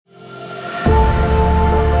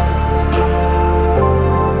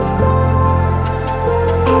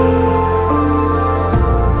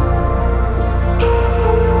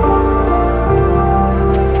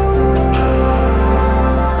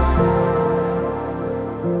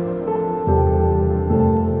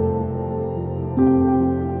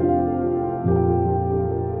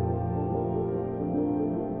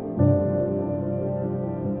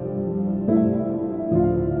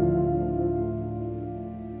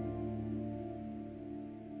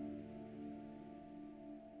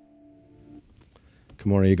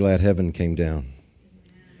Come on, are you glad heaven came down?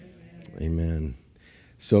 Amen.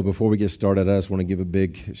 So before we get started, I just want to give a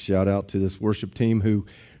big shout out to this worship team who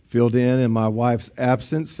filled in my wife's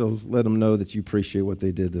absence. So let them know that you appreciate what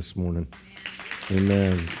they did this morning.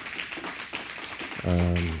 Amen.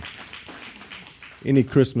 Any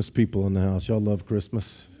Christmas people in the house? Y'all love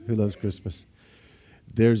Christmas? Who loves Christmas?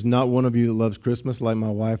 There's not one of you that loves Christmas like my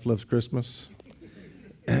wife loves Christmas.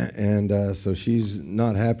 And so she's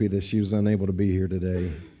not happy that she was unable to be here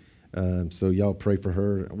today. So y'all pray for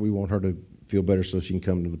her. We want her to feel better so she can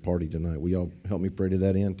come to the party tonight. Will y'all help me pray to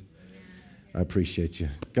that end? I appreciate you.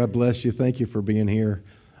 God bless you. Thank you for being here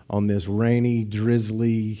on this rainy,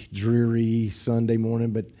 drizzly, dreary Sunday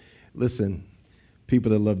morning. But listen,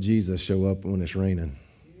 people that love Jesus show up when it's raining.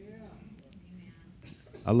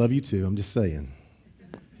 I love you too. I'm just saying.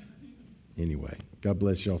 Anyway, God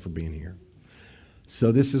bless y'all for being here.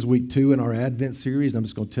 So this is week 2 in our Advent series. I'm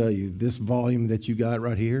just going to tell you, this volume that you got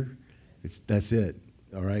right here, that's it,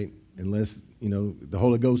 all right? Unless, the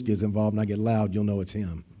Holy Ghost gets involved and I get loud, you'll know it's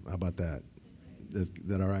him. How about that? Is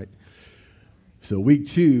that all right? So week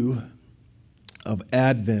 2 of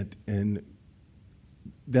Advent, and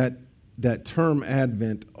that term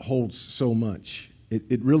Advent holds so much.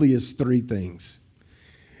 It really is 3 things.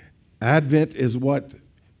 Advent is what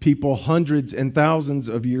people hundreds and thousands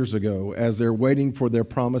of years ago, as they're waiting for their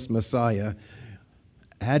promised Messiah,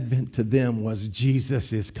 Advent to them was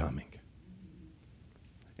Jesus is coming.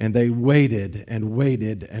 And they waited and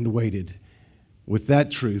waited and waited with that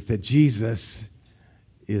truth that Jesus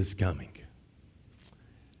is coming.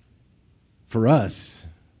 For us,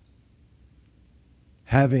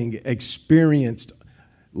 having experienced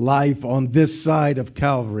life on this side of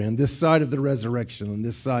Calvary, on this side of the resurrection, on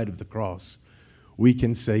this side of the cross, we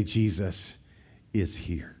can say Jesus is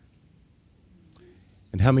here.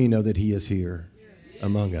 And how many know that he is here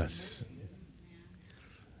among us?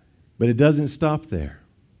 But it doesn't stop there,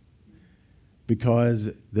 because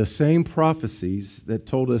the same prophecies that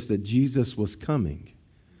told us that Jesus was coming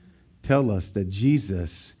tell us that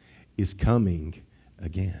Jesus is coming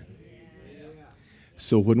again.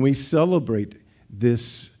 So when we celebrate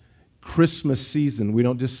this Christmas season, we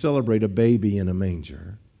don't just celebrate a baby in a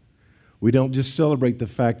manger. We don't just celebrate the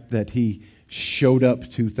fact that he showed up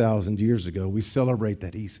 2,000 years ago. We celebrate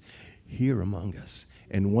that he's here among us.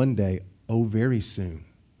 And one day, very soon,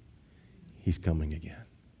 he's coming again.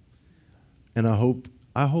 And I hope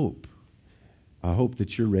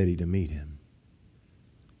that you're ready to meet him.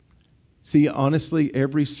 See, honestly,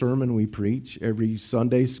 every sermon we preach, every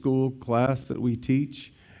Sunday school class that we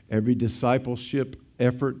teach, every discipleship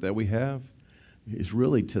effort that we have is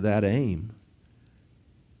really to that aim.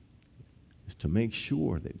 Is to make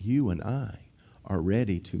sure that you and I are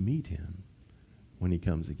ready to meet him when he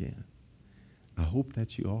comes again. I hope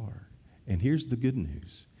that you are. And here's the good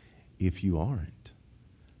news. If you aren't,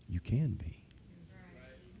 you can be.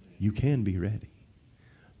 You can be ready.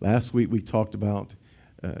 Last week we talked about,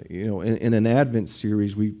 in an Advent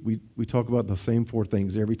series, we talk about the same 4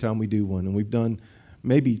 things every time we do one. And we've done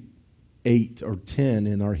maybe 8 or 10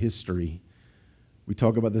 in our history. We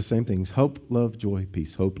talk about the same things. Hope, love, joy,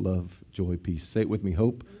 peace. Hope, love, joy, peace. Say it with me.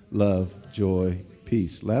 Hope, love, joy,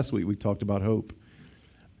 peace. Last week we talked about hope.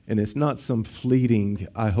 And it's not some fleeting,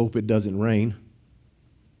 I hope it doesn't rain.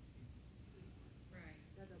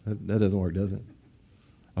 That doesn't work, does it?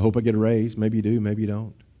 I hope I get a raise. Maybe you do, maybe you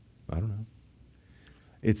don't. I don't know.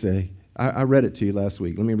 I read it to you last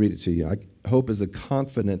week. Let me read it to you. Hope is a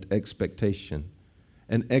confident expectation.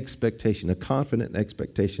 A confident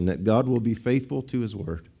expectation that God will be faithful to his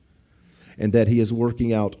word and that he is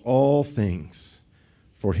working out all things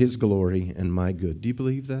for his glory and my good. Do you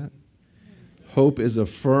believe that? Hope is a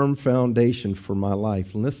firm foundation for my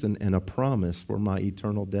life, listen, and a promise for my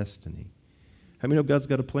eternal destiny. How many know God's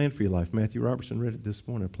got a plan for your life? Matthew Robertson read it this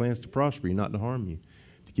morning. Plans to prosper you, not to harm you,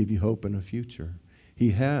 to give you hope and a future. He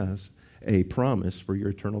has a promise for your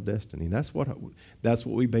eternal destiny. That's what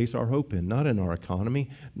we base our hope in, not in our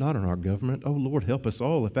economy, not in our government. Oh, Lord, help us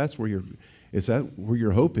all. If that's where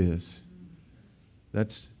your hope is.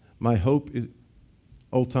 That's my hope.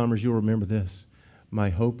 Old timers, you'll remember this.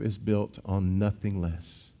 My hope is built on nothing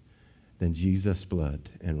less than Jesus'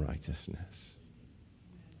 blood and righteousness.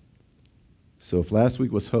 So if last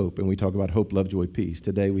week was hope, and we talk about hope, love, joy, peace,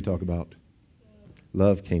 today we talk about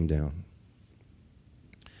love came down.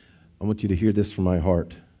 I want you to hear this from my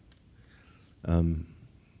heart. I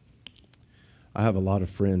have a lot of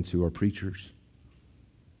friends who are preachers.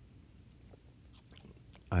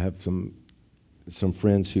 I have some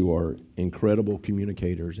friends who are incredible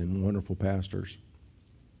communicators and wonderful pastors.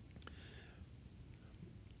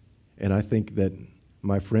 And I think that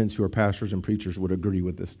my friends who are pastors and preachers would agree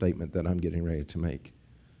with this statement that I'm getting ready to make.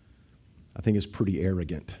 I think it's pretty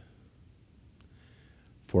arrogant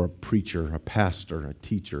for a preacher, a pastor, a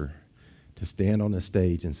teacher to stand on a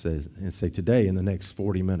stage and say, today in the next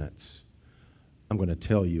 40 minutes, I'm going to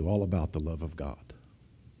tell you all about the love of God.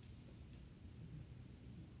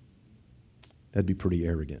 That'd be pretty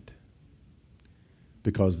arrogant.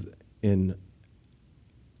 Because in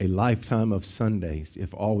a lifetime of Sundays,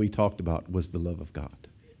 if all we talked about was the love of God,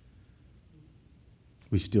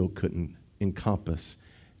 we still couldn't encompass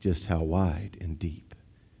just how wide and deep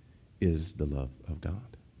is the love of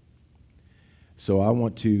God. So I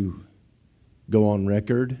want to go on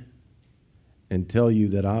record and tell you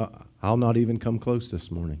that I'll not even come close this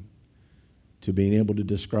morning to being able to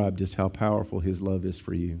describe just how powerful His love is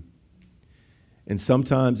for you. And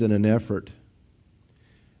sometimes in an effort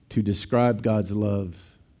to describe God's love,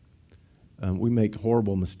 we make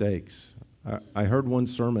horrible mistakes. I heard one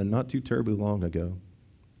sermon not too terribly long ago,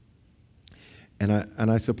 and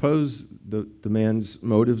I suppose the man's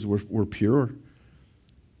motives were pure,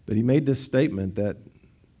 but he made this statement that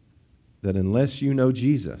unless you know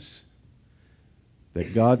Jesus,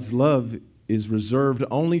 that God's love is reserved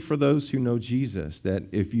only for those who know Jesus, that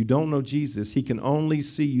if you don't know Jesus, He can only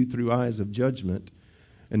see you through eyes of judgment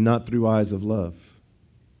and not through eyes of love.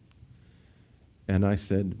 And I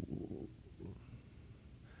said,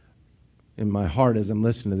 in my heart as I'm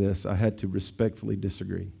listening to this, I had to respectfully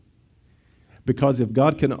disagree. Because if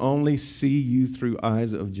God can only see you through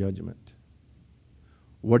eyes of judgment,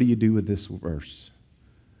 what do you do with this verse?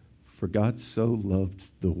 For God so loved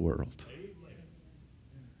the world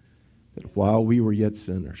that while we were yet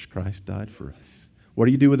sinners, Christ died for us. What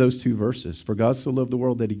do you do with those two verses? For God so loved the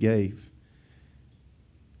world that He gave.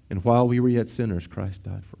 And while we were yet sinners, Christ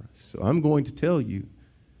died for us. So I'm going to tell you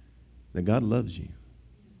that God loves you.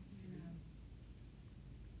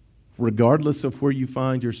 Regardless of where you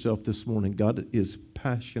find yourself this morning, God is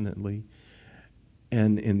passionately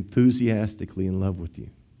and enthusiastically in love with you.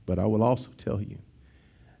 But I will also tell you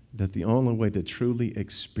that the only way to truly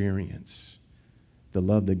experience the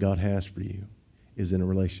love that God has for you is in a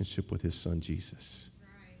relationship with His Son, Jesus.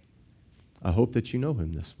 Right. I hope that you know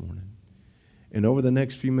Him this morning. And over the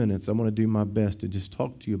next few minutes, I'm going to do my best to just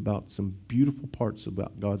talk to you about some beautiful parts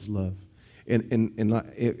about God's love. And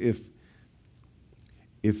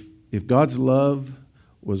if God's love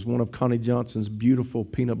was one of Connie Johnson's beautiful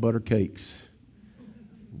peanut butter cakes,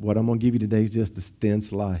 what I'm going to give you today is just a thin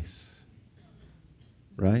slice.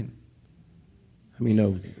 Right? I mean,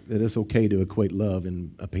 know that it's okay to equate love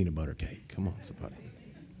in a peanut butter cake. Come on, somebody.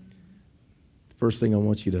 First thing I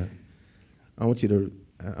want you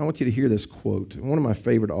to hear this quote. One of my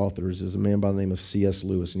favorite authors is a man by the name of C.S.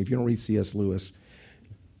 Lewis. And if you don't read C.S. Lewis,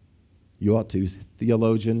 you ought to. He's a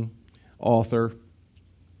theologian, author,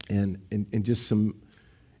 and just some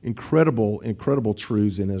incredible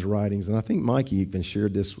truths in his writings. And I think Mikey even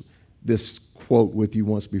shared this quote with you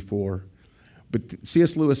once before. But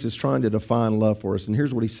C.S. Lewis is trying to define love for us, and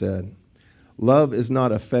here's what he said. Love is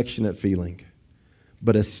not affectionate feeling,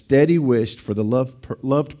 but a steady wish for the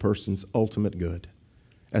loved person's ultimate good,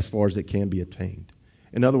 as far as it can be obtained.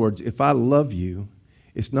 In other words, if I love you,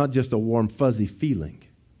 it's not just a warm, fuzzy feeling,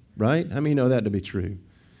 right? How many know that to be true?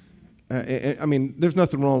 I mean, there's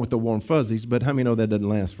nothing wrong with the warm fuzzies, but how many know that doesn't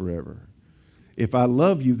last forever? If I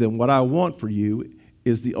love you, then what I want for you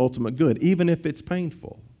is the ultimate good, even if it's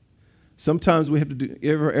painful. Sometimes we have to do,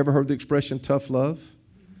 ever heard the expression tough love?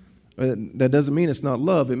 That doesn't mean it's not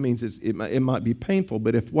love. It means it might be painful.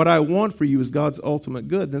 But if what I want for you is God's ultimate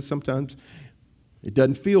good, then sometimes it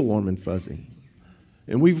doesn't feel warm and fuzzy.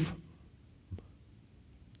 And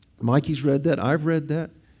Mikey's read that. I've read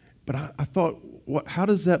that. But I thought, how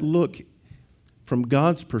does that look from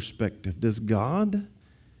God's perspective? Does God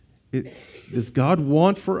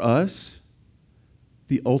want for us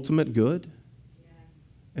the ultimate good?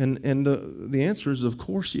 And the answer is, of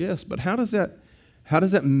course, yes. But how does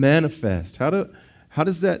that manifest? How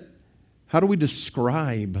do we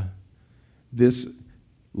describe this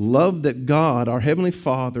love that God, our Heavenly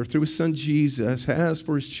Father, through His Son Jesus, has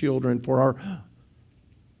for His children, for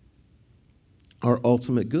our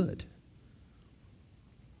ultimate good?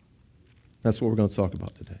 That's what we're going to talk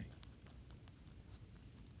about today.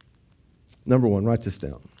 Number one, write this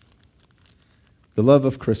down. The love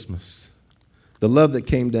of Christmas, the love that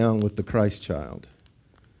came down with the Christ child,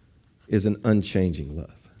 is an unchanging love.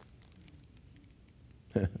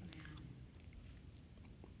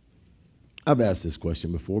 I've asked this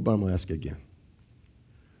question before, but I'm going to ask it again.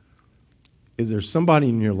 Is there somebody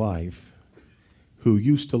in your life who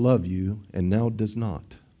used to love you and now does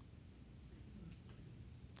not?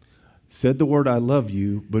 said the word I love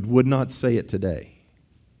you, but would not say it today.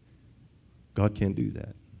 God can't do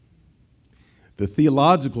that. The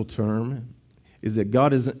theological term is that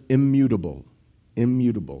God is immutable.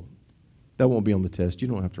 Immutable. That won't be on the test. You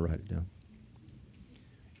don't have to write it down.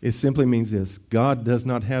 It simply means this: God does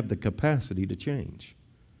not have the capacity to change.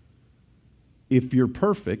 If you're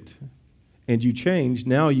perfect and you change,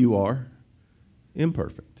 now you are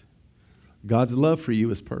imperfect. God's love for you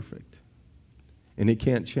is perfect, and it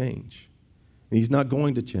can't change. And He's not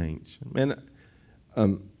going to change. Man,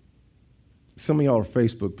 some of y'all are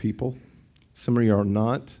Facebook people. Some of y'all are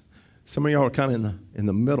not. Some of y'all are kind of in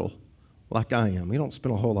the middle, like I am. We don't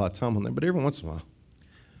spend a whole lot of time on there, but every once in a while.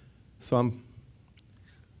 So I'm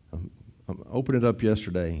opening it up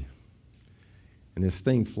yesterday, and this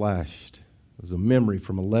thing flashed. It was a memory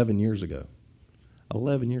from 11 years ago.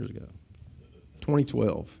 11 years ago.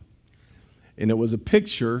 2012. And it was a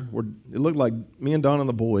picture where it looked like me and Donna and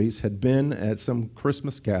the boys had been at some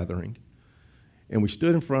Christmas gathering, and we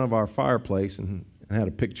stood in front of our fireplace and had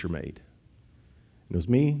a picture made. And it was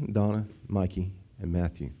me, Donna, Mikey, and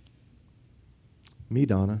Matthew. Me,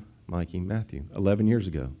 Donna, Mikey, Matthew, 11 years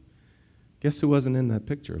ago. Guess who wasn't in that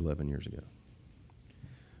picture 11 years ago?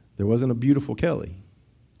 There wasn't a beautiful Kelly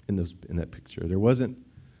in that picture. There wasn't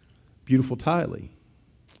beautiful Tylee.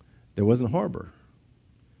 There wasn't Harbor.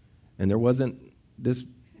 And there wasn't this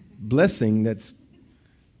blessing that's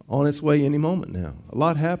on its way any moment now. A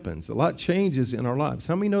lot happens. A lot changes in our lives.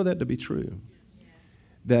 How many know that to be true?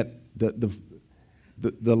 Yeah. That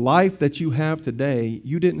the life that you have today,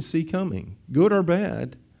 you didn't see coming, good or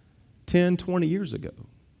bad, 10, 20 years ago.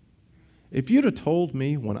 If you'd have told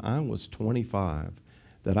me when I was 25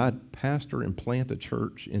 that I'd pastor and plant a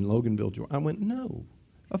church in Loganville, Georgia, I went, no,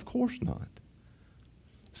 of course not.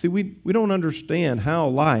 See, we don't understand how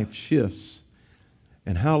life shifts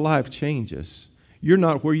and how life changes. You're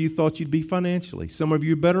not where you thought you'd be financially. Some of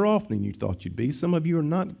you are better off than you thought you'd be. Some of you are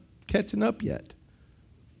not catching up yet.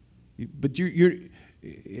 But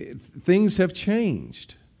things have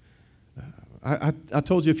changed. I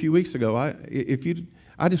told you a few weeks ago, I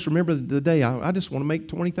just remember the day I just want to make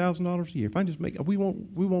 $20,000 a year. If I just make, we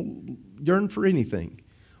won't yearn for anything.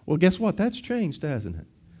 Well, guess what? That's changed, hasn't it?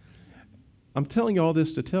 I'm telling you all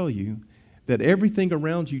this to tell you that everything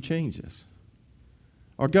around you changes.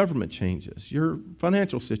 Our government changes. Your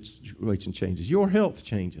financial situation changes. Your health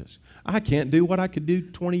changes. I can't do what I could do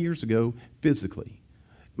 20 years ago physically.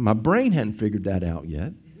 My brain hadn't figured that out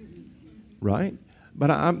yet, right?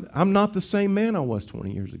 But I'm not the same man I was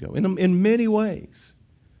 20 years ago in many ways.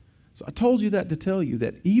 So I told you that to tell you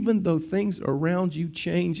that even though things around you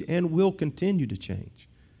change and will continue to change,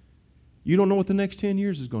 you don't know what the next 10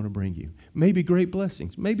 years is going to bring you. Maybe great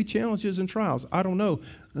blessings, maybe challenges and trials. I don't know.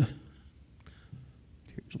 Here's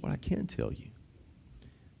what I can tell you.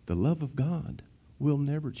 The love of God will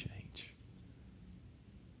never change.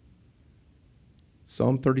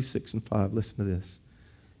 Psalm 36:5, listen to this.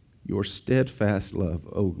 Your steadfast love,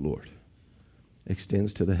 O Lord,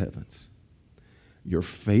 extends to the heavens. Your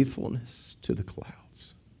faithfulness to the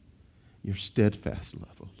clouds. Your steadfast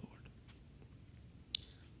love, O Lord.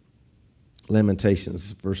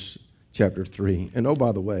 Lamentations, chapter 3. And oh,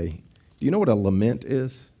 by the way, do you know what a lament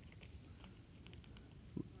is?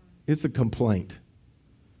 It's a complaint.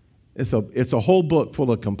 It's a whole book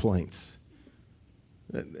full of complaints.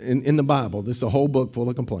 In the Bible, there's a whole book full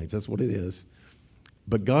of complaints. That's what it is.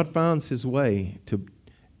 But God finds His way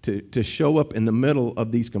to show up in the middle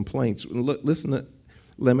of these complaints. Listen to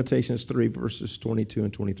Lamentations 3, verses 22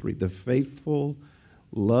 and 23. The faithful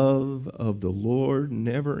love of the Lord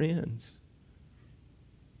never ends.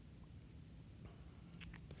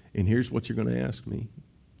 And here's what you're going to ask me.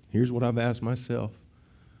 Here's what I've asked myself.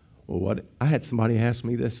 Well, I had somebody ask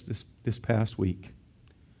me this past week.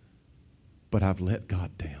 But I've let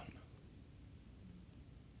God down.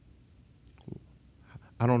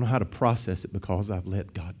 I don't know how to process it because I've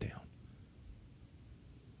let God down.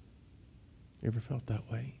 You ever felt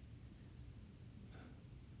that way?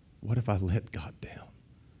 What if I let God down?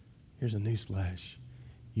 Here's a newsflash.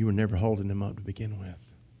 You were never holding Him up to begin with.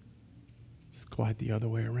 It's quite the other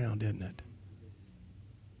way around, isn't it?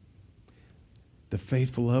 The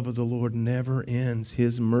faithful love of the Lord never ends.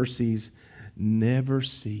 His mercies never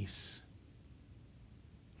cease.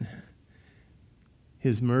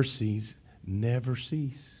 His mercies never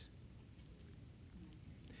cease.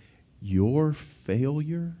 Your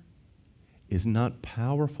failure is not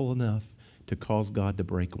powerful enough to cause God to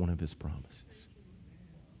break one of His promises.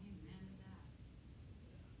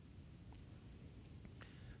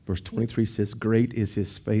 Verse 23 says, great is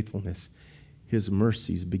His faithfulness. His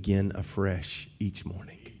mercies begin afresh each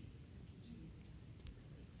morning.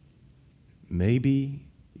 maybe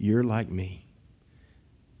you're like me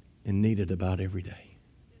and need it about every day.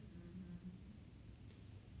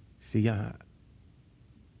 See,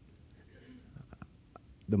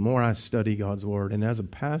 the more I study God's Word, and as a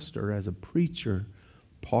pastor, as a preacher,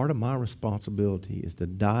 part of my responsibility is to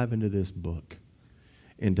dive into this book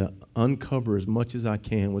and to uncover as much as I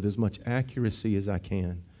can, with as much accuracy as I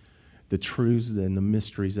can, the truths and the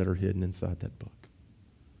mysteries that are hidden inside that book.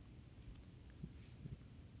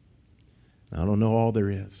 I don't know all there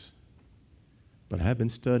is, but I have been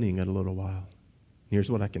studying it a little while.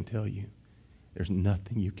 Here's what I can tell you. There's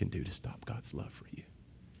nothing you can do to stop God's love for you.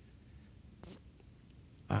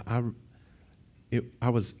 I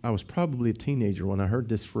was probably a teenager when I heard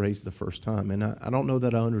this phrase the first time, and I don't know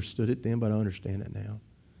that I understood it then, but I understand it now.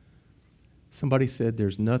 Somebody said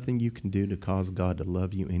there's nothing you can do to cause God to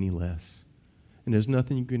love you any less, and there's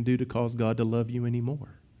nothing you can do to cause God to love you any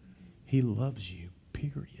more. He loves you,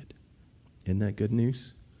 period. Isn't that good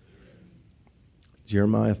news?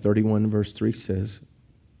 Jeremiah 31 verse 3 says,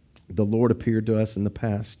 the Lord appeared to us in the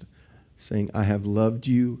past, saying, I have loved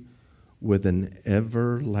you with an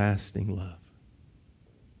everlasting love.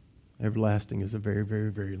 Everlasting is a very,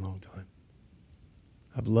 very, very long time.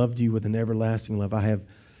 I've loved you with an everlasting love. I have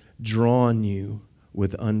drawn you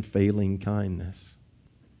with unfailing kindness.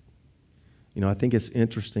 You know, I think it's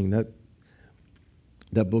interesting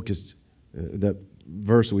that book is, that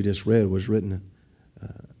verse we just read was written,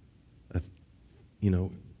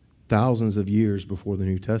 thousands of years before the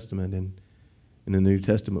New Testament. And in the New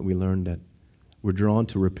Testament, we learned that we're drawn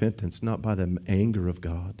to repentance, not by the anger of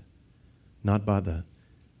God, not by the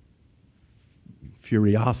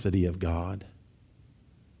furiosity of God,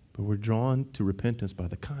 but we're drawn to repentance by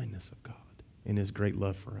the kindness of God and His great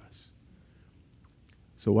love for us.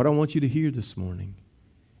 So what I want you to hear this morning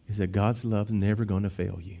is that God's love is never going to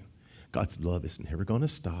fail you. God's love is never going to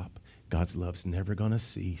stop. God's love is never going to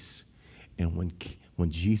cease. And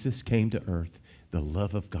when Jesus came to earth, the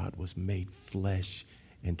love of God was made flesh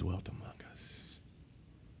and dwelt among us.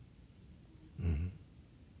 Mm-hmm.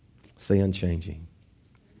 Say unchanging.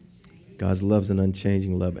 God's love is an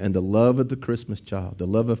unchanging love. And the love of the Christmas child, the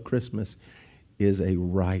love of Christmas, is a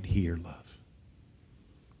right here love.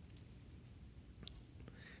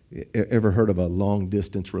 Ever heard of a long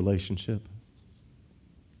distance relationship?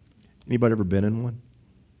 Anybody ever been in one?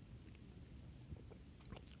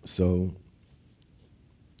 So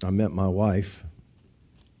I met my wife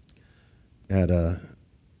at a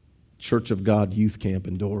Church of God youth camp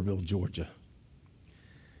in Doraville, Georgia.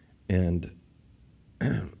 And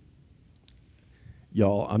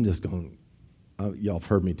y'all, y'all have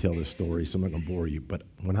heard me tell this story, so I'm not going to bore you, but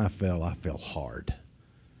when I fell hard.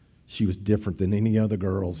 She was different than any other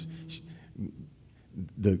girls.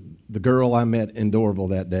 The girl I met in Doraville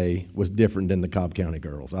that day was different than the Cobb County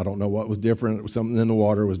girls. I don't know what was different. Something in the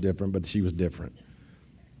water was different, but she was different.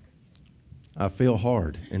 I fell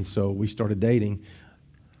hard, and so we started dating.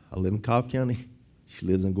 I live in Cobb County. She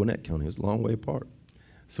lives in Gwinnett County. It was a long way apart.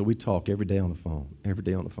 So we talk every day on the phone,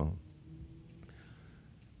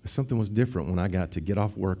 But something was different when I got to get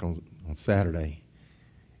off work on Saturday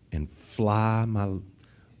and fly my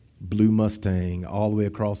blue Mustang all the way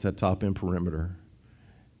across that top end perimeter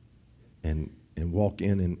and walk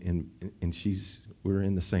in and we're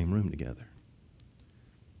in the same room together.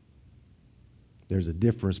 There's a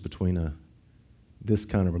difference between this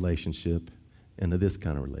kind of relationship and this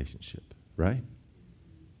kind of relationship, right?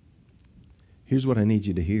 Here's what I need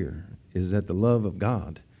you to hear, is that the love of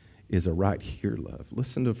God is a right here love.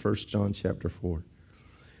 Listen to 1 John chapter 4.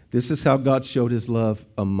 This is how God showed His love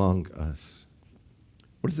among us.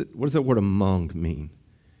 What does that word among mean?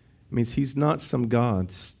 It means He's not some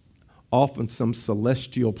God off in some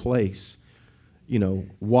celestial place,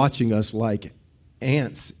 watching us like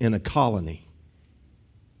ants in a colony.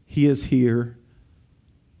 He is here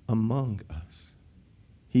among us.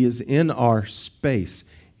 He is in our space.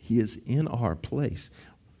 He is in our place.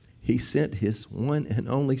 He sent His one and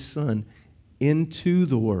only Son into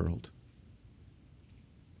the world.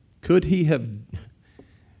 Could He have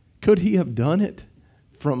done it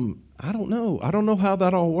from, I don't know. I don't know how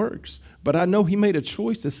that all works. But I know He made a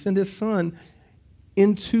choice to send His Son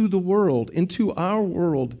into the world, into our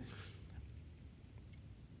world,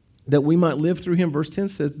 that we might live through Him. Verse 10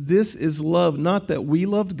 says, this is love, not that we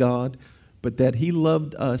loved God, but that He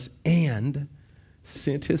loved us and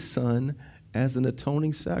sent His Son as an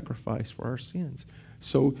atoning sacrifice for our sins.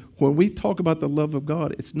 So when we talk about the love of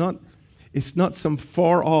God, it's not some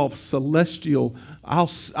far off celestial,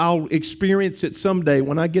 I'll experience it someday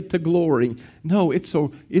when I get to glory. No, it's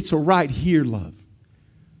a right here love.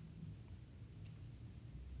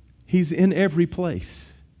 He's in every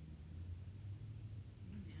place.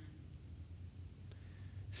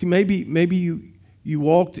 See, maybe you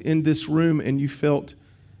walked in this room and you felt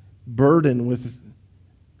burdened with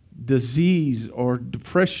disease or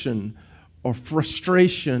depression or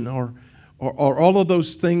frustration or all of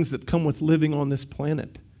those things that come with living on this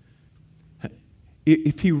planet.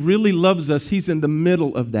 If He really loves us, He's in the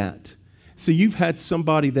middle of that. So you've had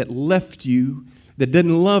somebody that left you, that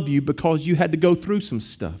didn't love you because you had to go through some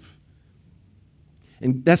stuff.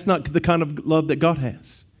 And that's not the kind of love that God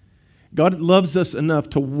has. God loves us enough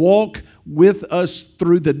to walk with us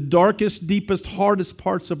through the darkest, deepest, hardest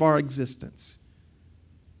parts of our existence.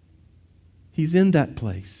 He's in that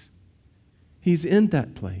place. He's in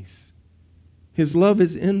that place. His love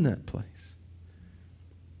is in that place.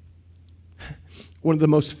 One of the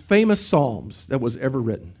most famous psalms that was ever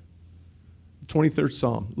written, the 23rd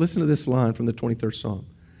Psalm. Listen to this line from the 23rd Psalm.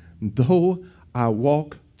 Though I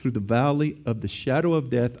walk through the valley of the shadow of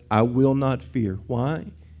death, I will not fear. Why?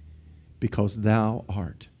 Because thou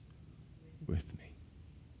art with me.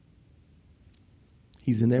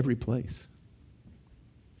 He's in every place.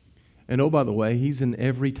 And oh, by the way, He's in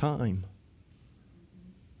every time.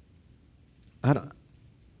 I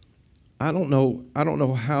don't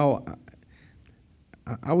know how.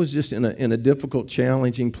 I was just in a difficult,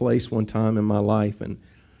 challenging place one time in my life, and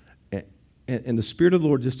the Spirit of the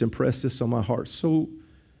Lord just impressed this on my heart. So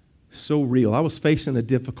real. I was facing a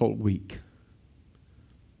difficult week.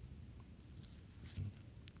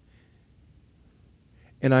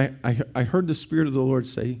 And I heard the Spirit of the Lord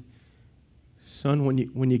say, son,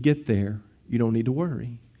 when you get there, you don't need to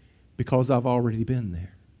worry because I've already been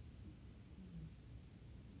there.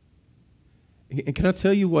 And can I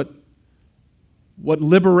tell you what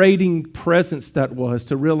liberating presence that was,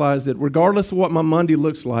 to realize that regardless of what my Monday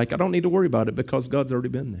looks like, I don't need to worry about it because God's already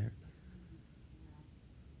been there.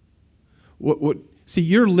 See,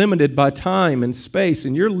 you're limited by time and space,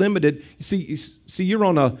 and you're limited. See, you're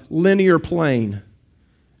on a linear plane.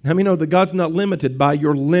 How many know that God's not limited by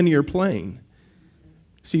your linear plane?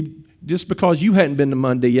 See, just because you hadn't been to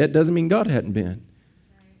Monday yet doesn't mean God hadn't been.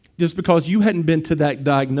 Just because you hadn't been to that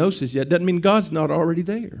diagnosis yet doesn't mean God's not already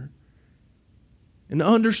there. And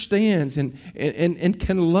understands and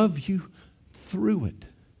can love you through it.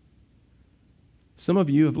 Some of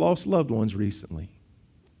you have lost loved ones recently.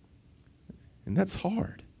 And that's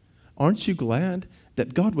hard. Aren't you glad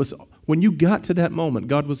that God was, when you got to that moment,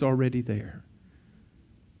 God was already there?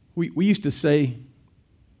 We used to say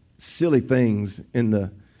silly things in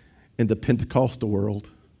the Pentecostal world.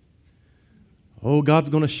 Oh, God's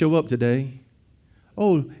going to show up today.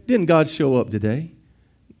 Oh, didn't God show up today?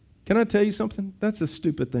 Can I tell you something? That's a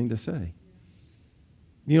stupid thing to say.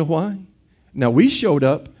 You know why? Now, we showed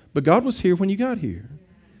up, but God was here when you got here.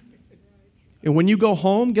 And when you go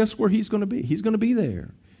home, guess where He's going to be? He's going to be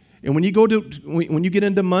there. And when you get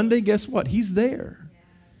into Monday, guess what? He's there.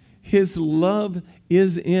 His love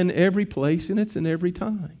is in every place, and it's in every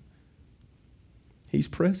time. He's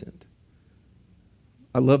present.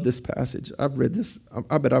 I love this passage. I've read this.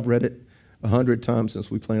 I bet I've read it 100 times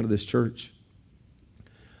since we planted this church.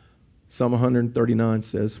 Psalm 139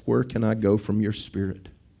 says, where can I go from your Spirit?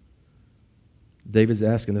 David's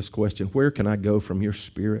asking this question, where can I go from your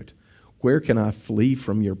Spirit? Where can I flee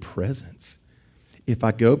from your presence? If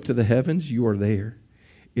I go up to the heavens, you are there.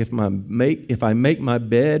 If I make my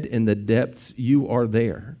bed in the depths, you are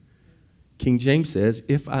there. King James says,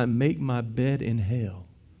 if I make my bed in hell,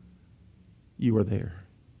 you are there.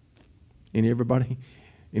 Anybody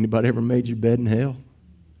ever made your bed in hell?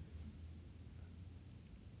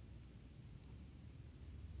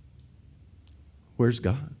 Where's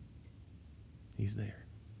God? He's there.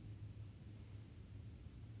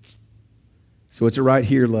 So it's a right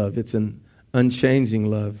here love. It's an unchanging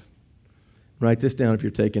love. Write this down if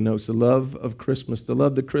you're taking notes. The love of Christmas, the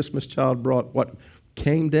love the Christmas child brought, what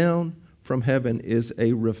came down from heaven is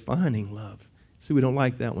a refining love. See, we don't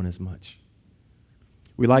like that one as much.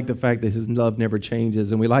 We like the fact that His love never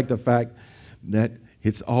changes, and we like the fact that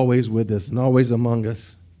it's always with us and always among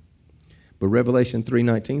us. But Revelation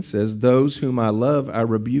 3:19 says, those whom I love, I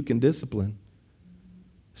rebuke and discipline.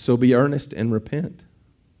 So be earnest and repent.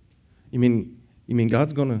 You mean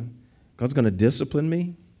God's gonna discipline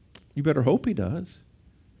me? You better hope He does.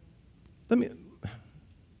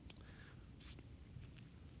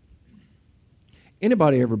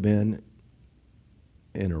 Anybody ever been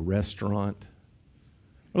in a restaurant?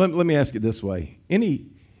 Well, let me ask it this way. Any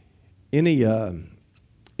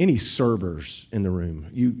servers in the room?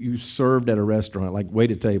 You served at a restaurant, like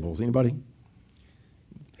waited tables. Anybody?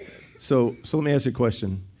 So let me ask you a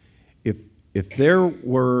question. If there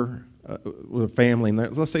were a family,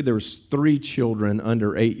 and let's say there was 3 children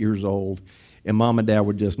under 8 years old, and mom and dad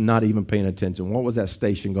were just not even paying attention, what was that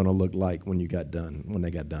station going to look like when they got done?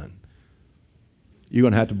 You're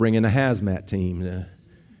going to have to bring in a hazmat team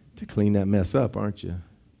to clean that mess up, aren't you?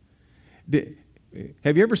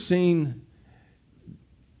 Have you ever seen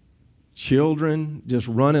children just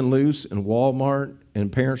running loose in Walmart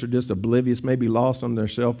and parents are just oblivious, maybe lost on their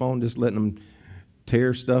cell phone, just letting them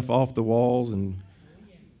tear stuff off the walls? And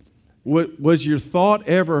was your thought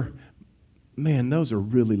ever, man, those are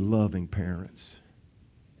really loving parents?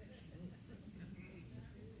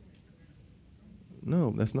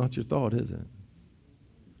 No, that's not your thought, is it?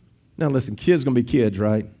 Now listen, kids going to be kids,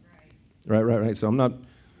 right? Right. So I'm not,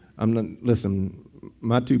 listen,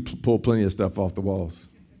 my two pull plenty of stuff off the walls.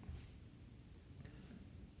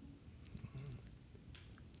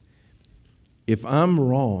 If I'm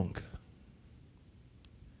wrong,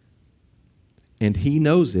 and he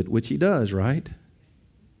knows it, which he does, right?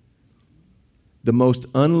 The most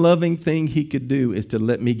unloving thing he could do is to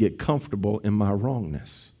let me get comfortable in my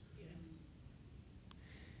wrongness.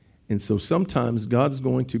 And so sometimes God's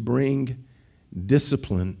going to bring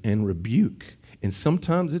discipline and rebuke. And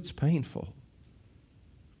sometimes it's painful.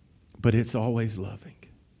 But it's always loving.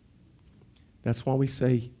 That's why we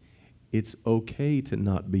say it's okay to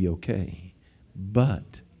not be okay,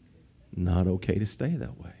 but not okay to stay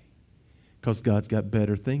that way. Because God's got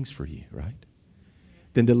better things for you, right?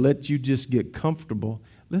 Than to let you just get comfortable.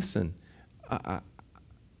 Listen, I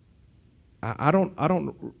don't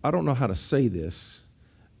know how to say this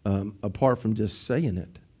apart from just saying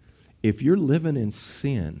it. If you're living in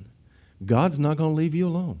sin, God's not going to leave you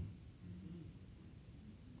alone.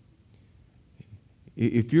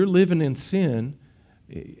 If you're living in sin,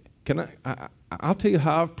 I'll tell you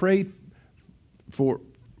how I've prayed for.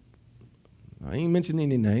 I ain't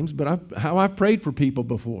mentioning any names, but how I've prayed for people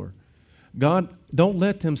before. God, don't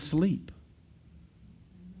let them sleep.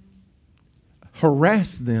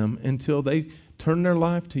 Harass them until they turn their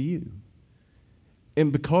life to you.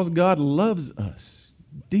 And because God loves us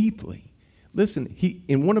deeply, listen,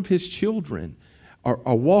 and one of his children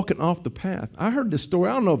are walking off the path. I heard this story.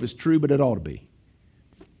 I don't know if it's true, but it ought to be.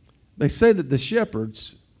 They say that the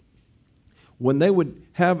shepherds, when they would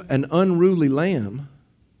have an unruly lamb,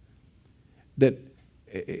 that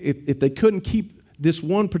if they couldn't keep this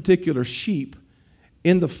one particular sheep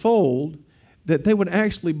in the fold, that they would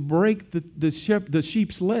actually break the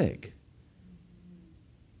sheep's leg.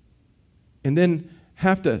 And then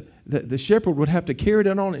the shepherd would have to carry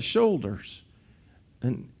it on its shoulders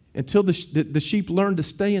until the sheep learned to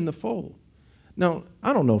stay in the fold. Now,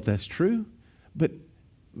 I don't know if that's true, but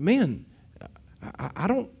man,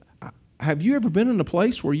 have you ever been in a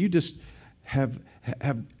place where you just have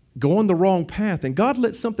going the wrong path and God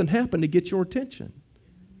let something happen to get your attention?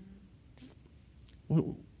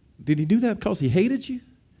 Well, did he do that because he hated you?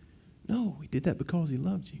 No, he did that because he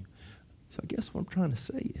loved you. So I guess what I'm trying to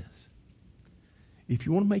say is, if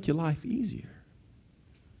you want to make your life easier,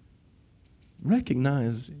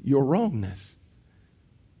 recognize your wrongness.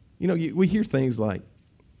 You know, we hear things like,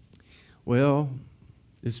 well,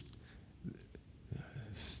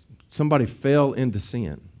 somebody fell into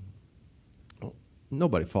sin. Well,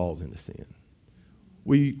 nobody falls into sin.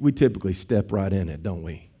 We typically step right in it, don't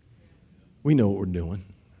we? We know what we're doing.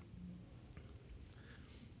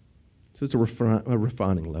 So it's a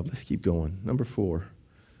refining love. Let's keep going. Number 4.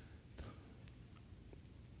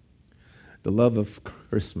 The love of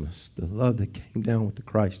Christmas, the love that came down with the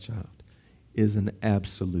Christ child, is an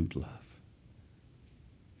absolute love.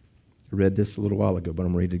 I read this a little while ago, but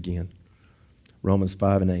I'm reading it again. Romans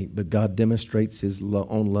 5:8. But God demonstrates his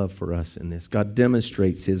own love for us in this. God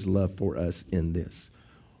demonstrates his love for us in this.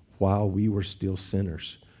 While we were still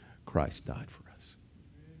sinners, Christ died for us.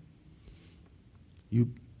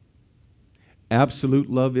 Absolute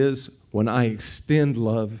love is when I extend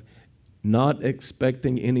love, not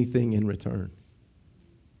expecting anything in return.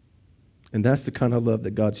 And that's the kind of love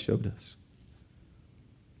that God showed us.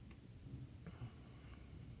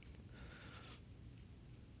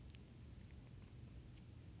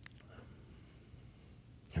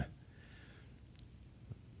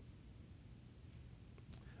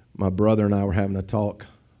 My brother and I were having a talk.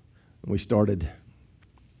 We started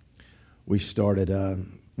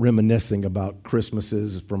reminiscing about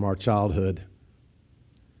Christmases from our childhood.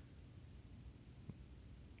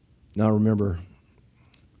 Now I remember,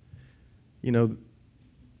 you know,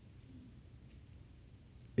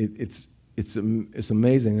 it's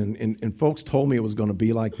amazing. And folks told me it was going to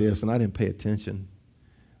be like this, and I didn't pay attention.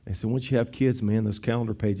 They said, once you have kids, man, those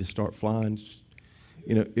calendar pages start flying.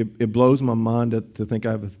 You know, it blows my mind to think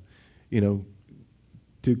I have,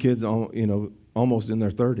 2 kids, almost in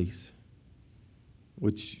their 30s,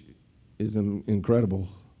 which is incredible.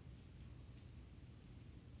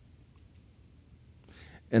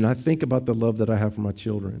 And I think about the love that I have for my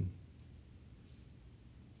children,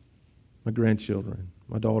 my grandchildren,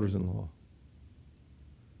 my daughters-in-law.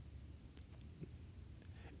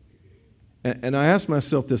 And I asked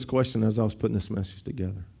myself this question as I was putting this message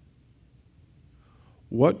together.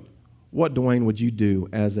 What Dwayne, would you do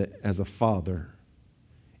as a father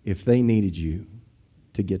if they needed you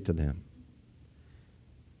to get to them?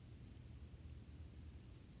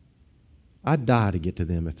 I'd die to get to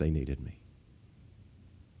them if they needed me.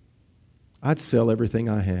 I'd sell everything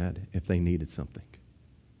I had if they needed something.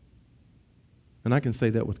 And I can say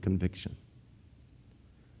that with conviction.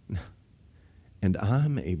 And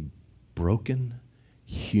I'm a broken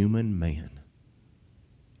human man.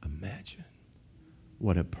 Imagine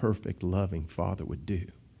what a perfect, loving Father would do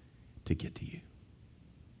to get to you.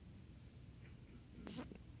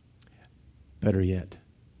 Better yet,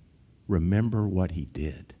 remember what He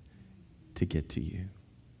did to get to you.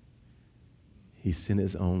 He sent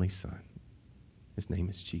His only Son. His name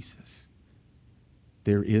is Jesus.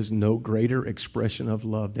 There is no greater expression of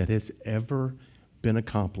love that has ever been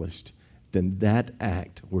accomplished than that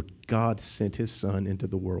act where God sent His Son into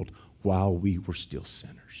the world while we were still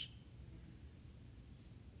sinners.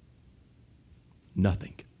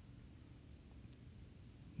 Nothing.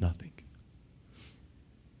 Nothing.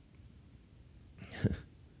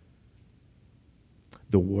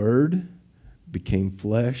 The Word became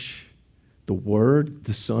flesh. The Word,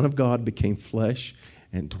 the Son of God, became flesh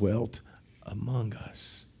and dwelt among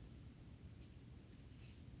us.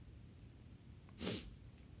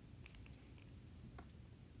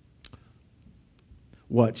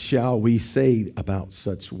 What shall we say about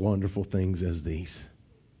such wonderful things as these?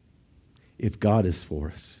 If God is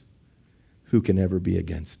for us, who can ever be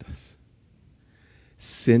against us?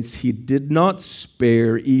 Since He did not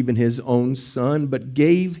spare even His own Son, but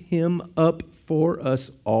gave Him up for us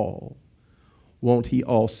all, won't He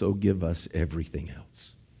also give us everything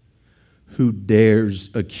else? Who dares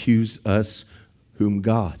accuse us whom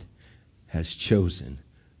God has chosen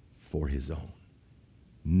for His own?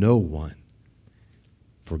 No one.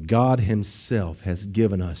 For God Himself has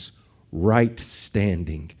given us right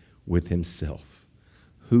standing with Himself.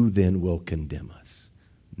 Who then will condemn us?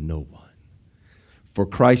 No one. For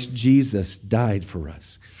Christ Jesus died for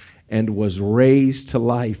us and was raised to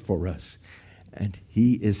life for us, and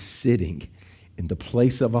He is sitting in the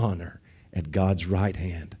place of honor at God's right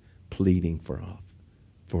hand, pleading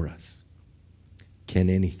for us. Can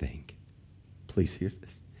anything, please hear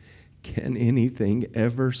this, can anything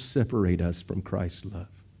ever separate us from Christ's love?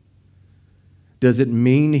 Does it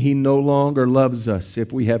mean He no longer loves us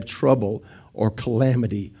if we have trouble or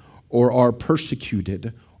calamity or are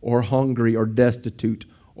persecuted or hungry or destitute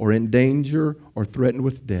or in danger or threatened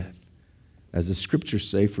with death? As the Scriptures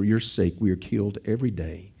say, for your sake we are killed every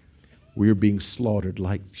day. We are being slaughtered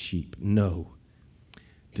like sheep. No.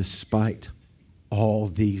 Despite all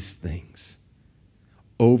these things,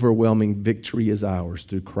 overwhelming victory is ours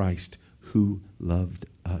through Christ who loved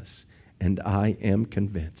us. And I am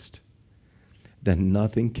convinced that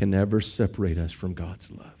nothing can ever separate us from God's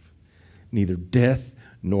love. Neither death,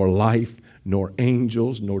 nor life, nor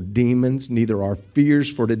angels, nor demons, neither our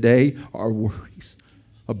fears for today, our worries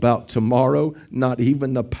about tomorrow, not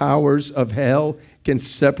even the powers of hell can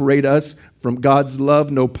separate us from God's love.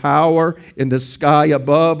 No power in the sky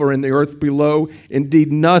above or in the earth below.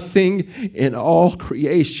 Indeed, nothing in all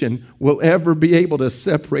creation will ever be able to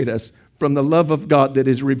separate us from the love of God that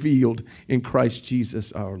is revealed in Christ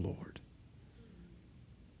Jesus our Lord.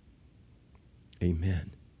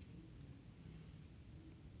 Amen.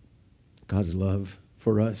 God's love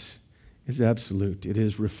for us is absolute. It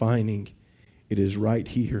is refining. It is right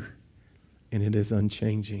here. And it is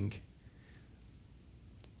unchanging.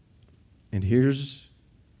 And here's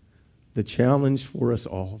the challenge for us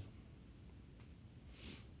all.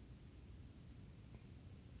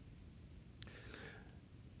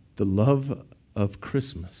 The love of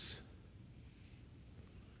Christmas.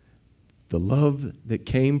 The love that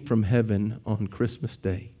came from heaven on Christmas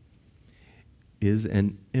Day is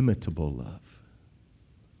an imitable love.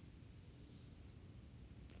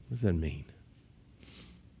 What does that mean?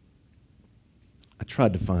 I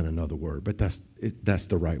tried to find another word, but that's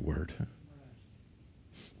the right word.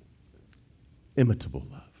 Imitable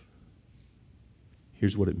love.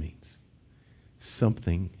 Here's what it means.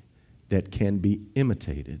 Something that can be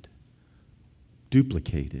imitated,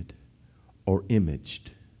 duplicated, or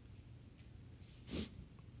imaged.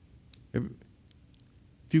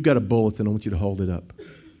 If you've got a bulletin, I want you to hold it up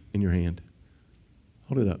in your hand.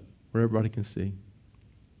 Hold it up where everybody can see.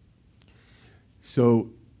 So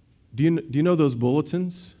Do you know those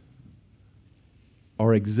bulletins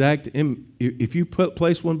are exact? If you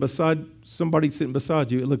place one beside somebody sitting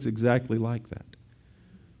beside you, it looks exactly like that.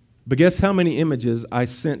 But guess how many images I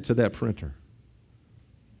sent to that printer?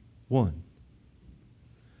 One.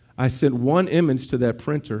 I sent one image to that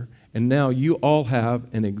printer, and now you all have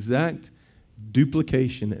an exact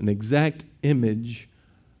duplication, an exact image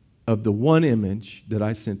of the one image that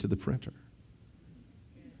I sent to the printer.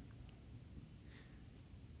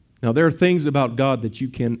 Now, there are things about God that you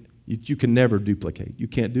can never duplicate. You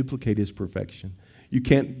can't duplicate His perfection. You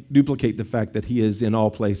can't duplicate the fact that He is in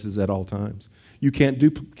all places at all times. You can't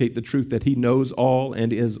duplicate the truth that He knows all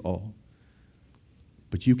and is all.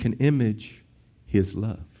 But you can image His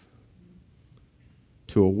love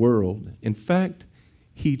to a world. In fact,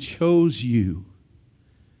 He chose you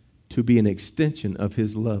to be an extension of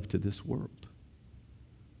His love to this world.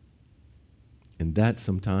 And that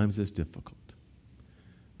sometimes is difficult,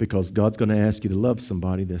 because God's going to ask you to love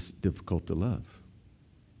somebody that's difficult to love.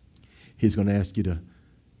 He's going to ask you to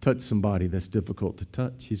touch somebody that's difficult to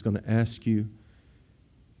touch. He's going to ask you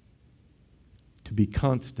to be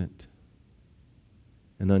constant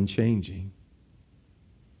and unchanging.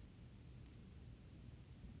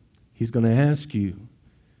 He's going to ask you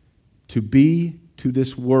to be to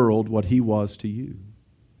this world what He was to you.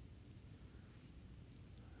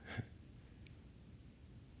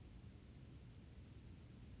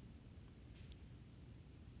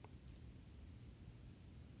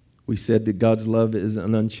 We said that God's love is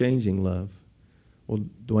an unchanging love. Well,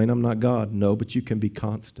 Dwayne, I'm not God. No, but you can be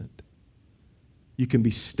constant. You can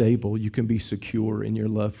be stable. You can be secure in your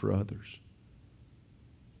love for others.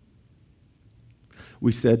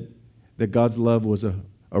 We said that God's love was a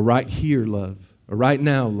right here love, a right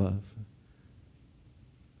now love.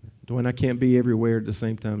 Dwayne, I can't be everywhere at the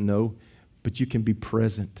same time. No, but you can be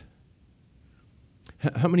present.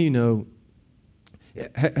 How many of you know,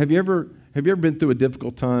 have you ever been through a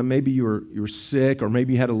difficult time? Maybe you were sick, or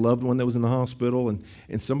maybe you had a loved one that was in the hospital,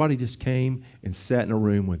 and somebody just came and sat in a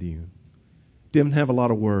room with you. Didn't have a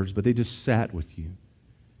lot of words, but they just sat with you.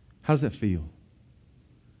 How does that feel?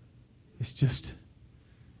 It's just...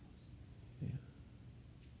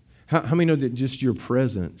 How many know that just your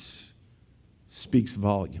presence speaks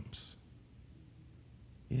volumes?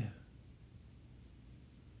 Yeah.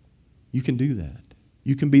 You can do that.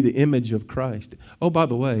 You can be the image of Christ. Oh, by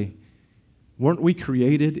the way, weren't we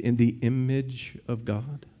created in the image of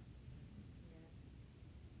God?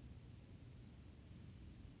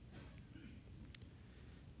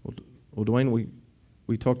 Well, Dwayne,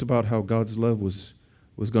 we talked about how God's love was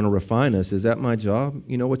going to refine us. Is that my job?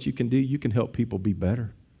 You know what you can do? You can help people be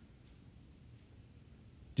better.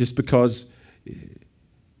 Just because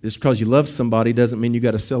you love somebody doesn't mean you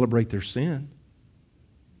got to celebrate their sin.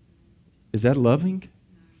 Is that loving?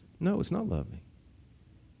 No, it's not loving.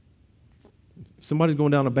 If somebody's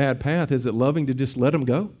going down a bad path, is it loving to just let them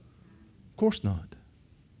go? Of course not.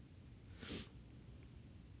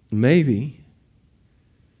 Maybe,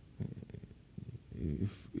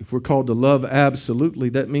 if we're called to love absolutely,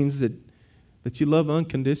 that means that you love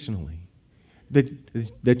unconditionally.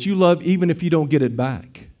 That you love even if you don't get it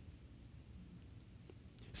back.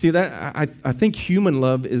 See, that I think human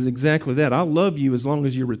love is exactly that. I'll love you as long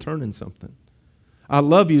as you're returning something. I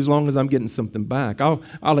love you as long as I'm getting something back.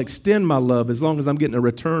 I'll extend my love as long as I'm getting a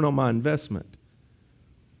return on my investment.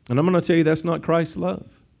 And I'm going to tell you that's not Christ's love.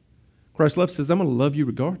 Christ's love says, I'm going to love you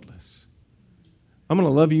regardless. I'm going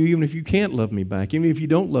to love you even if you can't love me back, even if you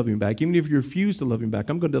don't love me back, even if you refuse to love me back.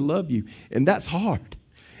 I'm going to love you. And that's hard.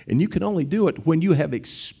 And you can only do it when you have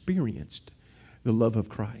experienced the love of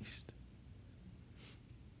Christ.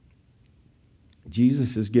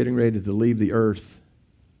 Jesus is getting ready to leave the earth.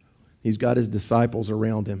 He's got His disciples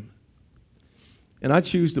around Him. And I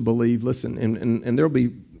choose to believe, listen, and there will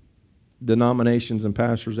be denominations and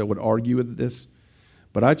pastors that would argue with this,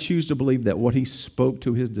 but I choose to believe that what He spoke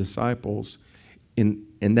to His disciples in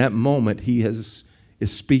that moment, He is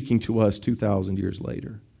speaking to us 2,000 years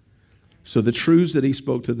later. So the truths that He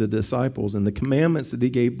spoke to the disciples and the commandments that He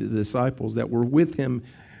gave to the disciples that were with Him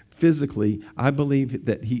physically, I believe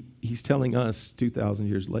that He's telling us 2,000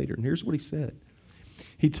 years later. And here's what He said.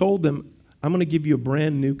 He told them, I'm going to give you a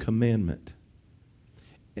brand new commandment.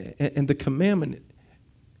 And the commandment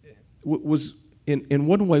was, in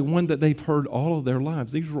one way, one that they've heard all of their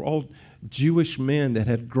lives. These were all Jewish men that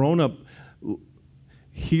had grown up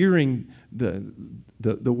hearing the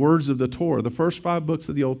words of the Torah, the first 5 books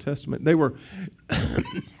of the Old Testament. They were...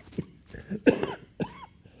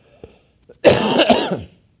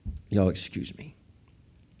 Y'all excuse me.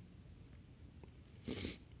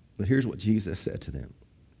 But here's what Jesus said to them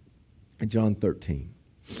in John 13.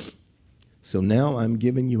 So now I'm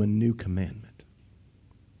giving you a new commandment.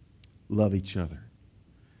 Love each other.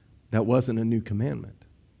 That wasn't a new commandment.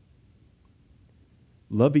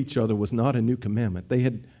 Love each other was not a new commandment. They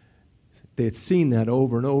had seen that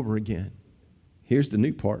over and over again. Here's the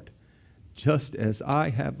new part. Just as I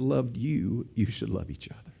have loved you, you should love each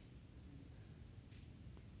other.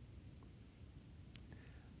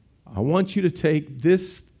 I want you to take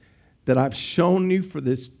this that I've shown you for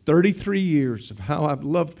this 33 years of how I've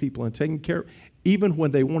loved people and taken care of, even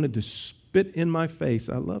when they wanted to spit in my face,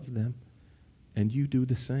 I love them, and you do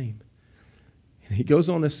the same. And he goes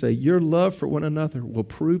on to say, your love for one another will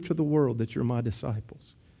prove to the world that you're my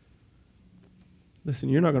disciples. Listen,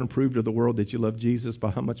 you're not going to prove to the world that you love Jesus by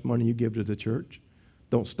how much money you give to the church.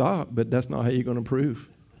 Don't stop, but that's not how you're going to prove.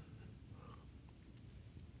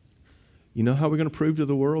 You know how we're going to prove to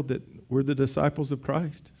the world that we're the disciples of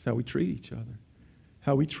Christ? It's how we treat each other.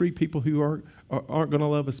 How we treat people who aren't going to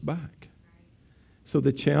love us back. So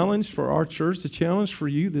the challenge for our church, the challenge for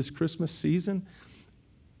you this Christmas season,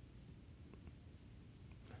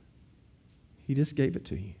 he just gave it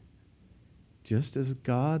to you. Just as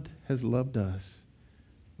God has loved us,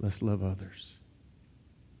 let's love others.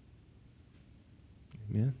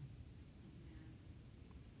 Amen?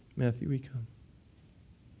 Matthew, we come.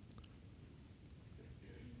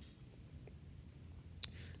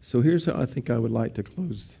 So here's how I think I would like to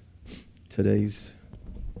close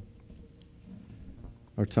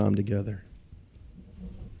our time together.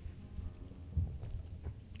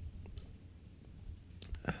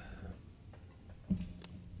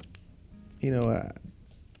 You know,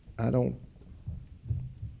 I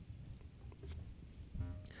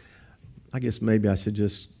guess maybe I should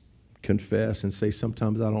just confess and say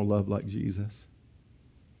sometimes I don't love like Jesus.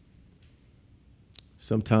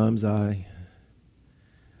 Sometimes I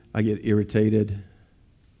get irritated,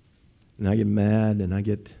 and I get mad, and I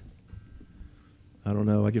get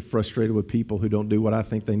frustrated with people who don't do what I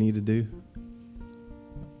think they need to do.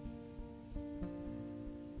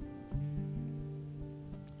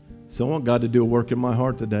 So I want God to do a work in my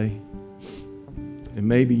heart today. And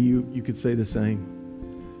maybe you could say the same.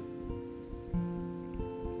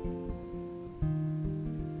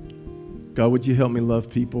 God, would you help me love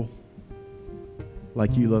people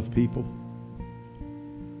like you love people?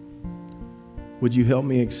 Would you help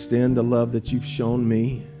me extend the love that you've shown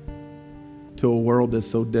me to a world that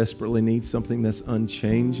so desperately needs something that's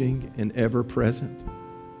unchanging and ever present?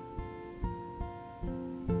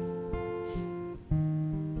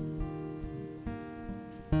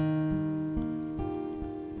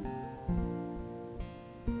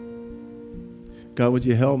 God, would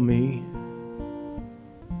you help me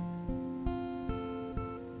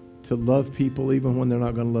to love people even when they're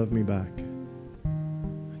not going to love me back?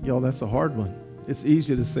 Y'all, that's a hard one. It's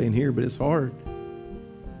easy to say in here, but it's hard.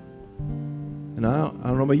 And I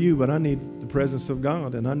don't know about you, but I need the presence of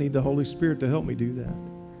God, and I need the Holy Spirit to help me do that.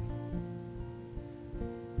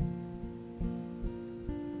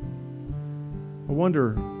 I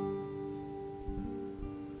wonder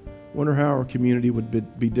how our community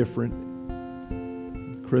would be different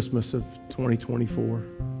Christmas of 2024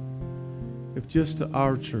 if just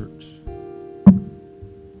our church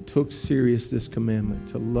took serious this commandment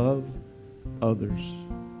to love others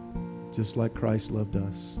just like Christ loved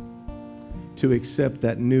us, to accept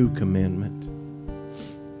that new commandment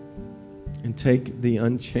and take the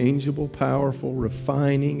unchangeable, powerful,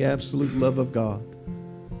 refining, absolute love of God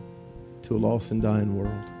to a lost and dying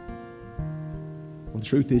world. Well, the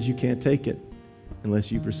truth is you can't take it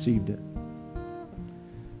unless you've received it.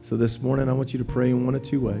 So this morning I want you to pray in one of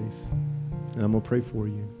two ways, and I'm going to pray for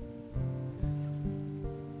you.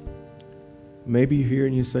 Maybe you're here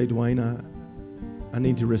and you say, Dwayne, I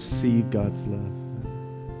need to receive God's love.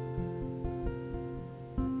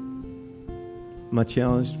 My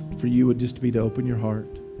challenge for you would just be to open your heart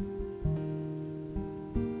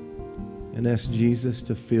and ask Jesus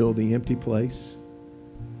to fill the empty place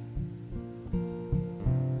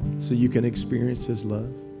so you can experience His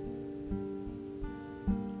love.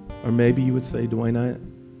 Or maybe you would say, Dwayne,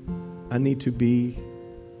 I need to be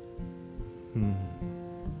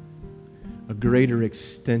a greater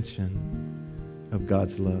extension of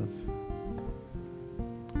God's love,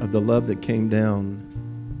 of the love that came down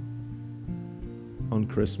on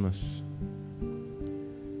Christmas.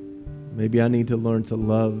 Maybe I need to learn to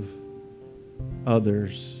love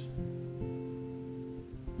others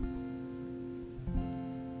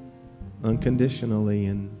unconditionally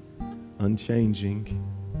and unchanging.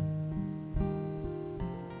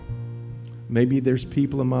 Maybe there's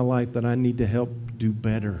people in my life that I need to help do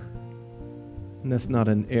better. And that's not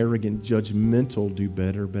an arrogant, judgmental do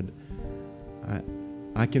better, but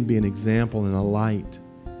I can be an example and a light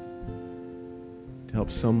to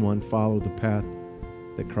help someone follow the path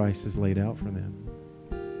that Christ has laid out for them.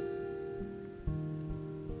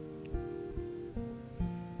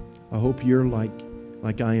 I hope you're like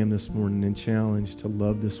I am this morning and challenged to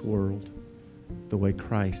love this world the way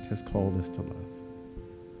Christ has called us to love,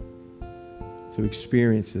 to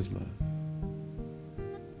experience His love,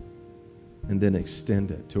 and then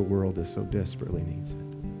extend it to a world that so desperately needs it.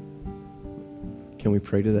 Can we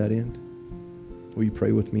pray to that end? Will you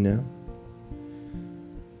pray with me now?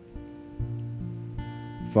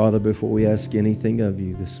 Father, before we ask anything of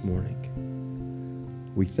you this morning,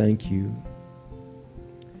 we thank you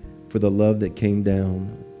for the love that came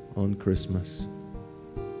down on Christmas.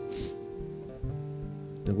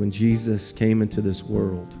 That when Jesus came into this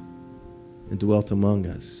world and dwelt among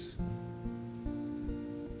us,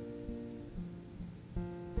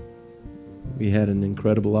 we had an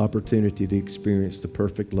incredible opportunity to experience the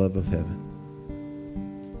perfect love of heaven.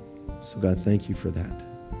 So God, thank you for that.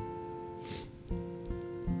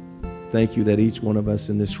 Thank you that each one of us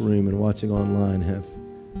in this room and watching online have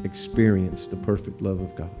experienced the perfect love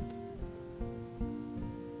of God.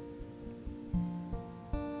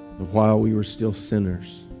 And while we were still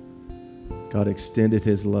sinners, God extended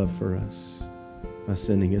His love for us by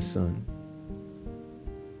sending His Son.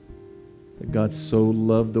 That God so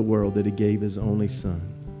loved the world that He gave His only Son,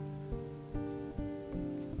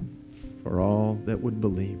 for all that would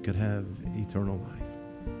believe could have eternal life.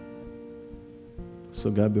 So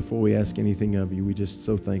God, before we ask anything of you, we're just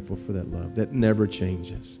so thankful for that love that never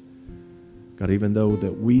changes. God, even though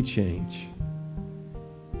that we change,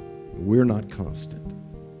 we're not constant.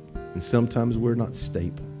 And sometimes we're not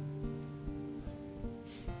stable.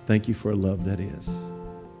 Thank you for a love that is.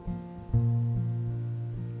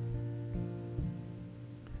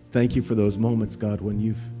 Thank you for those moments, God, when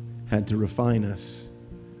you've had to refine us,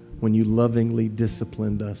 when you lovingly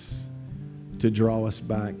disciplined us to draw us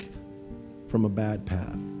back from a bad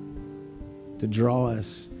path, to draw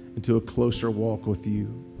us into a closer walk with you.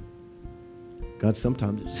 God,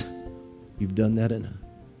 sometimes you've done that in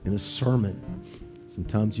a sermon.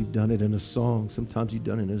 Sometimes you've done it in a song. Sometimes you've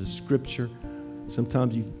done it in a scripture.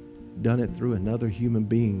 Sometimes you've done it through another human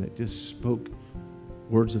being that just spoke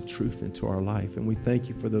words of truth into our life. And we thank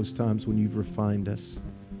you for those times when you've refined us,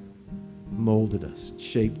 molded us,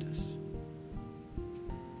 shaped us.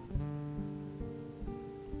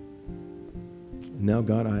 And now,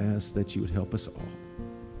 God, I ask that you would help us all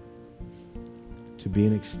to be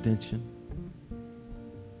an extension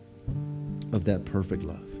of that perfect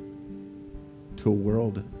love to a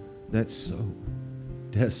world that so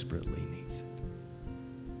desperately needs it.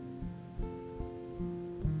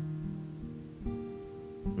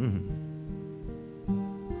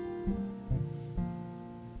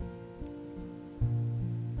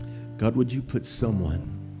 God, would you put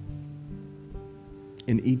someone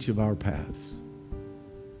in each of our paths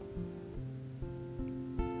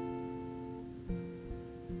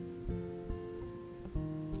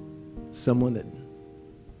someone that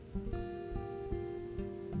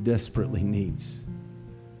desperately needs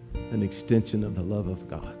an extension of the love of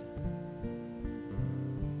God.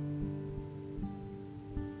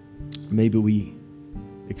 Maybe we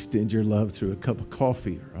extend your love through a cup of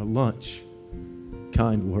coffee or a lunch,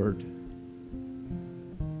 kind word.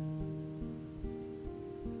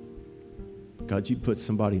 God, you put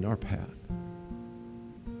somebody in our path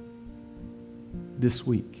this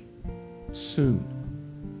week, soon.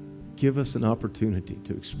 Give us an opportunity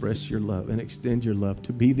to express your love and extend your love,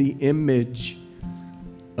 to be the image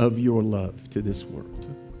of your love to this world,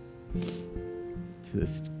 to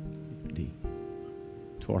this community,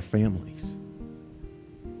 to our families.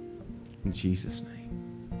 In Jesus'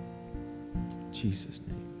 name. Jesus'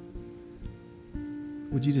 name.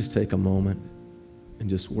 Would you just take a moment and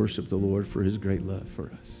just worship the Lord for His great love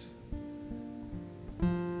for us?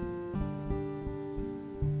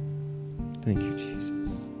 Thank you, Jesus.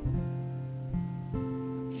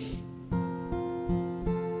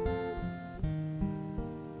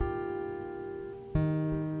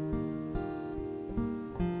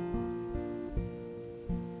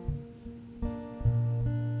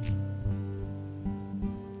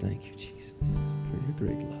 Thank you, Jesus, for your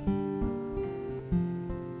great love.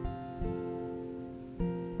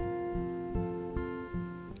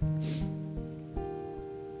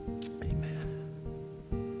 Amen.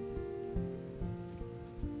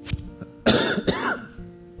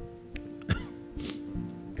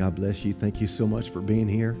 God bless you. Thank you so much for being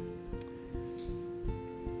here.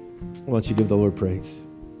 Why don't you give the Lord praise?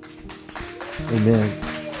 Amen.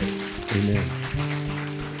 Amen.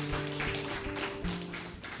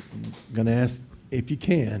 I'm going to ask if you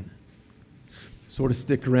can, sort of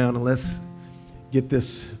stick around and let's get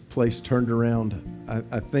this place turned around.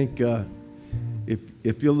 I think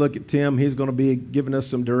if you'll look at Tim, he's going to be giving us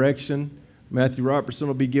some direction. Matthew Robertson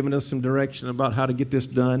will be giving us some direction about how to get this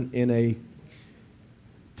done in a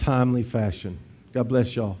timely fashion. God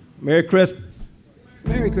bless y'all. Merry Christmas.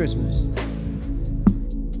 Merry Christmas.